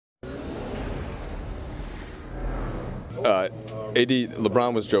AD,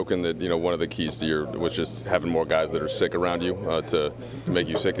 LeBron was joking that one of the keys to your was just having more guys that are sick around you to make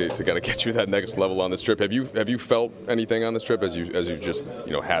you sick to kind of get you that next level on this trip. Have you felt anything on this trip as you've just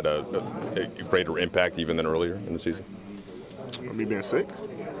had a greater impact even than earlier in the season? Me being sick?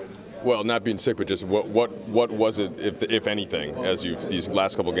 Well, not being sick, but just what was it, if anything, as these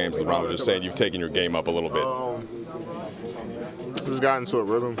last couple of games, LeBron was just saying you've taken your game up a little bit. Just got into a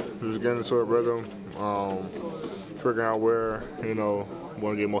rhythm. Figuring out where I'm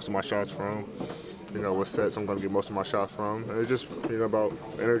going to get most of my shots from. What sets I'm going to get most of my shots from. And it's just about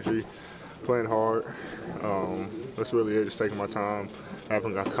energy, playing hard. That's really it. Just taking my time,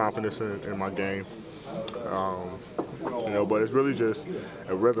 having confidence in my game. But it's really just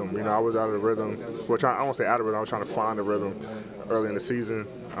a rhythm. I was out of the rhythm. Well, I won't say out of it. I was trying to find a rhythm early in the season,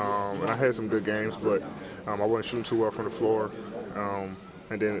 and I had some good games, but I wasn't shooting too well from the floor.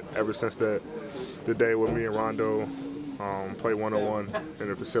 And then ever since the day when me and Rondo played one-on-one in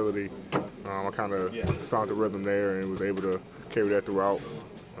the facility, I kind of found the rhythm there and was able to carry that throughout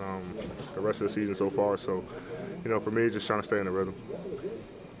the rest of the season so far. So, for me, just trying to stay in the rhythm.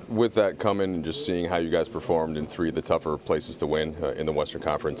 With that coming and just seeing how you guys performed in three of the tougher places to win in the Western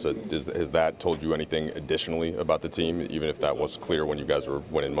Conference, has that told you anything additionally about the team, even if that was clear when you guys were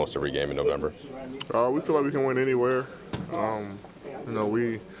winning most every game in November? We feel like we can win anywhere.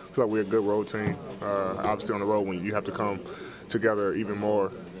 We feel like we're a good road team. Obviously on the road when you have to come together even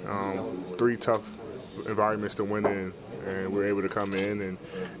more. Three tough environments to win in, and we're able to come in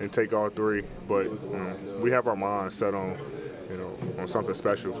and take all three. But we have our minds set on something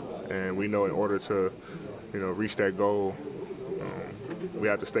special, and we know in order to reach that goal, we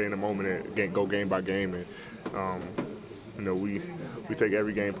have to stay in the moment and go game by game. And we take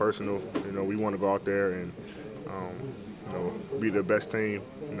every game personal. We want to go out there and be the best team.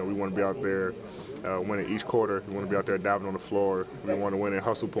 We want to be out there winning each quarter. We want to be out there diving on the floor. We want to win in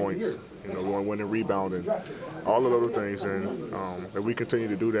hustle points. We want to win in rebounding. All the little things. And if we continue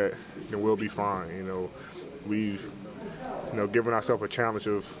to do that, then we'll be fine. We've given ourselves a challenge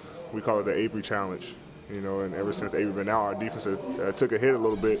we call it the Avery Challenge. And ever since Avery been out, our defense has, took a hit a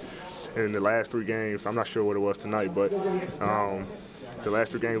little bit in the last three games. I'm not sure what it was tonight, but the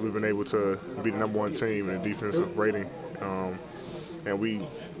last 3 games we've been able to be the #1 team in the defensive rating, and we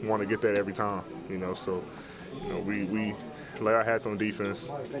want to get that every time. So we lay our hats on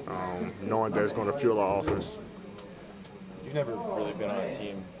defense, knowing that it's going to fuel our offense. You've never really been on a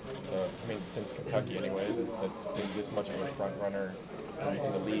team, since Kentucky anyway, that's been this much of a front runner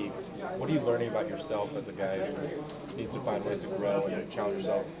in the league. What are you learning about yourself as a guy who needs to find ways to grow and challenge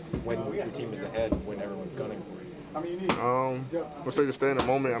yourself when your team is ahead, when everyone's gunning for you? Let's say to stay in the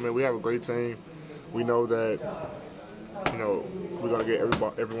moment. We have a great team. We know that we're going to get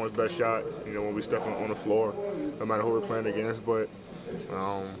everyone's best shot, when we step on the floor, no matter who we're playing against. But,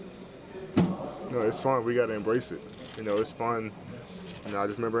 it's fun. We got to embrace it. It's fun. I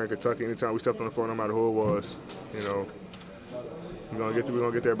just remember in Kentucky, anytime we stepped on the floor, no matter who it was, we're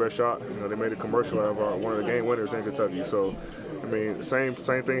gonna get their best shot. They made a commercial out of one of the game winners in Kentucky. So, same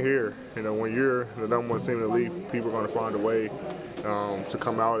thing here. When you're the #1 team in the league, people are gonna find a way to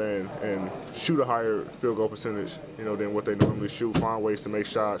come out and shoot a higher field goal percentage, than what they normally shoot. Find ways to make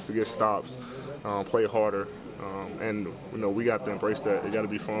shots, to get stops, play harder. And we got to embrace that. It got to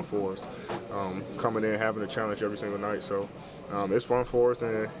be fun for us. Coming in, having a challenge every single night. So it's fun for us,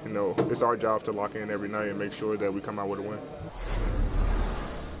 and it's our job to lock in every night and make sure that we come out with a win.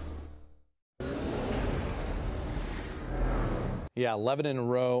 Yeah, 11 in a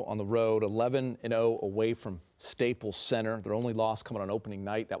row on the road, 11-0 away from Staples Center. Their only loss coming on opening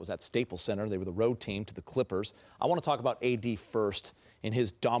night, that was at Staples Center. They were the road team to the Clippers. I want to talk about AD first in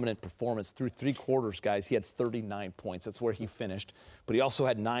his dominant performance. Through 3 quarters, guys, he had 39 points. That's where he finished. But he also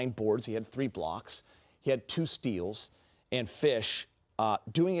had 9 boards. He had 3 blocks. He had 2 steals. And Fish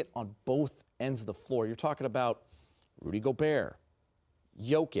doing it on both ends of the floor. You're talking about Rudy Gobert,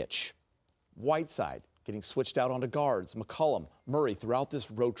 Jokic, Whiteside, getting switched out onto guards, McCollum, Murray throughout this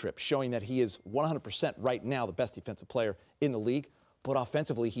road trip, showing that he is 100% right now the best defensive player in the league, but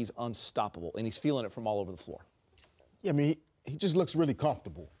offensively he's unstoppable, and he's feeling it from all over the floor. Yeah, he just looks really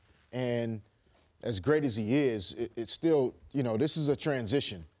comfortable. And as great as he is, it's still, this is a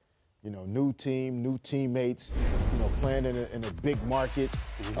transition. New team, new teammates, playing in a big market,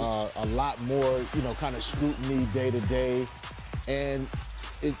 a lot more, kind of scrutiny day to day. And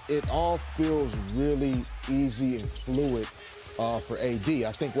it all feels really easy and fluid for AD.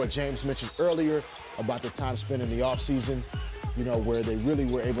 I think what James mentioned earlier about the time spent in the offseason, where they really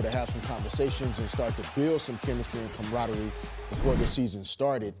were able to have some conversations and start to build some chemistry and camaraderie before the season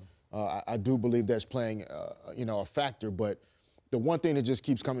started. I do believe that's playing, a factor. But the one thing that just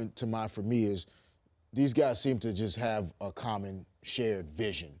keeps coming to mind for me is these guys seem to just have a common shared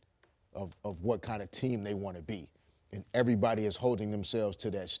vision of what kind of team they want to be. And everybody is holding themselves to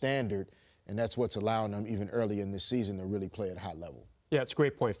that standard, and that's what's allowing them even early in this season to really play at a high level. Yeah, it's a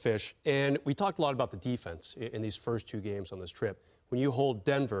great point, Fish. And we talked a lot about the defense in these first 2 games on this trip. When you hold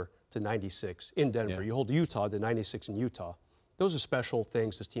Denver to 96 in Denver, you hold Utah to 96 in Utah. Those are special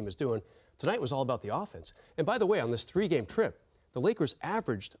things this team is doing. Tonight was all about the offense. And by the way, on this 3-game trip, the Lakers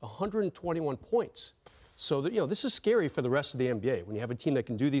averaged 121 points. So that, this is scary for the rest of the NBA when you have a team that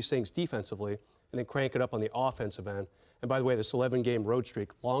can do these things defensively and then crank it up on the offensive end. And by the way, this 11-game road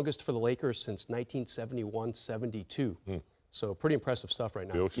streak, longest for the Lakers since 1971-72. So pretty impressive stuff right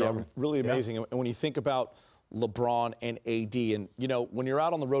now. Yeah, really amazing. And when you think about LeBron and AD, and, when you're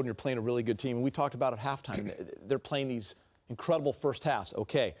out on the road and you're playing a really good team, and we talked about at halftime, they're playing these incredible first halves.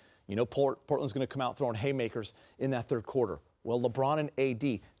 Okay, Portland's going to come out throwing haymakers in that third quarter. Well, LeBron and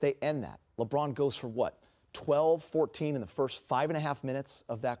AD, they end that. LeBron goes for what? 12, 14 in the first 5.5 minutes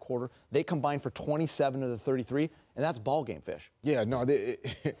of that quarter. They combine for 27 of the 33, and that's ball game, Fish. Yeah, no, I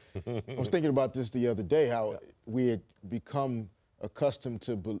was thinking about this the other day, how we had become accustomed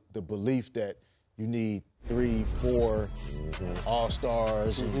to the belief that you need 3, 4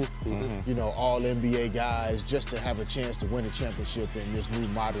 all-stars and, all NBA guys just to have a chance to win a championship in this new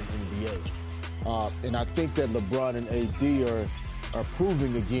modern NBA. And I think that LeBron and AD are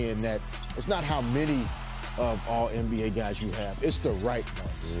proving again that it's not how many of all NBA guys you have, it's the right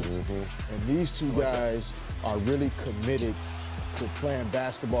ones. And these 2 guys are really committed to playing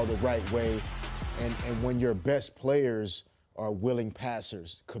basketball the right way. And when your best players are willing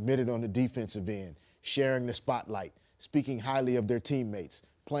passers, committed on the defensive end, sharing the spotlight, speaking highly of their teammates,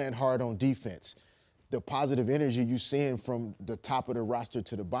 playing hard on defense, the positive energy you're seeing from the top of the roster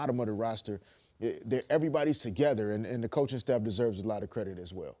to the bottom of the roster, everybody's together, and the coaching staff deserves a lot of credit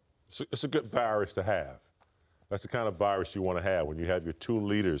as well. It's a good virus to have. That's the kind of virus you want to have when you have your 2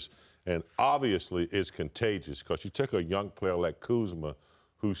 leaders. And obviously it's contagious because you take a young player like Kuzma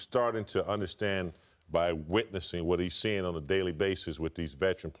who's starting to understand by witnessing what he's seeing on a daily basis with these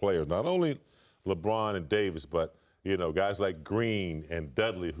veteran players. Not only LeBron and Davis, but, guys like Green and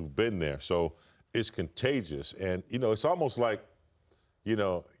Dudley who've been there. So it's contagious. And, it's almost like,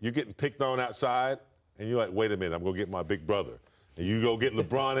 you're getting picked on outside and you're like, wait a minute, I'm going to get my big brother. And you go get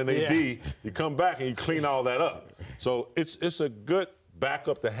LeBron and AD, you come back and you clean all that up. So it's a good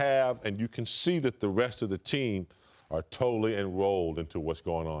backup to have, and you can see that the rest of the team are totally enrolled into what's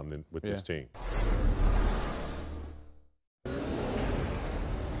going on with this team.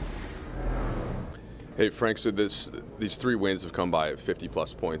 Hey, Frank, so these 3 wins have come by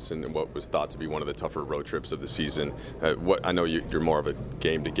 50-plus points in what was thought to be one of the tougher road trips of the season. I know you're more of a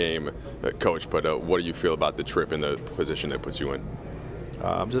game-to-game coach, but what do you feel about the trip and the position it puts you in?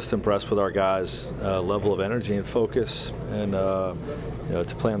 I'm just impressed with our guys' level of energy and focus, and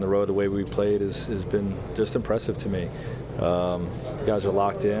to play on the road the way we played has been just impressive to me. Guys are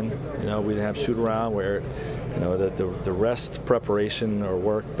locked in. We didn't have shoot-around where the rest preparation or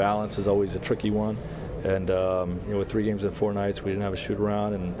work balance is always a tricky one. And with 3 games in 4 nights, we didn't have a shoot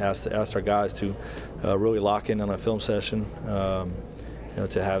around, and asked our guys to really lock in on a film session,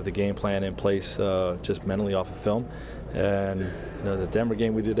 to have the game plan in place just mentally off of film. And the Denver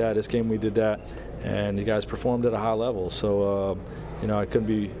game we did that, this game we did that, and the guys performed at a high level. So I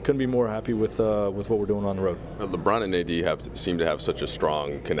couldn't be more happy with what we're doing on the road. LeBron and AD seem to have such a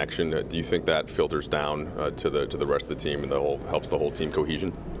strong connection. Do you think that filters down to the rest of the team and helps the whole team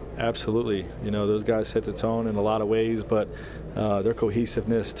cohesion? Absolutely. Those guys set the tone in a lot of ways, but their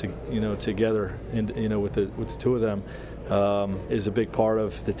cohesiveness together with the 2 of them is a big part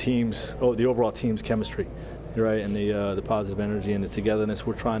of the overall team's chemistry, right? And the positive energy and the togetherness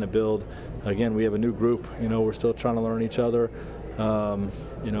we're trying to build. Again, we have a new group. We're still trying to learn each other.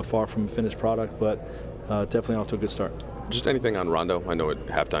 Far from a finished product, but definitely off to a good start. Just anything on Rondo? I know at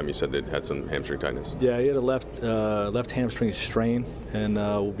halftime you said that had some hamstring tightness. Yeah, he had a left hamstring strain, and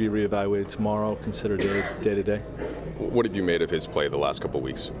will be reevaluated tomorrow, considered day-to-day. What have you made of his play the last couple of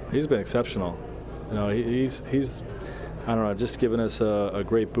weeks? He's been exceptional. He's I don't know, just given us a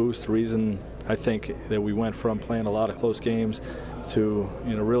great boost. The reason I think that we went from playing a lot of close games to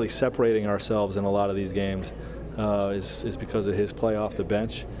really separating ourselves in a lot of these games is because of his play off the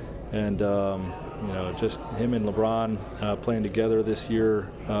bench. And just him and LeBron playing together this year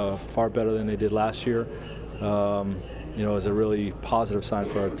far better than they did last year, is a really positive sign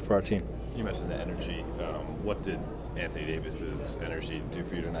for our team. You mentioned the energy. What did Anthony Davis's energy do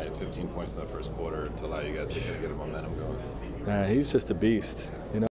for you tonight? 15 points in the first quarter to allow you guys to get a momentum going. He's just a beast.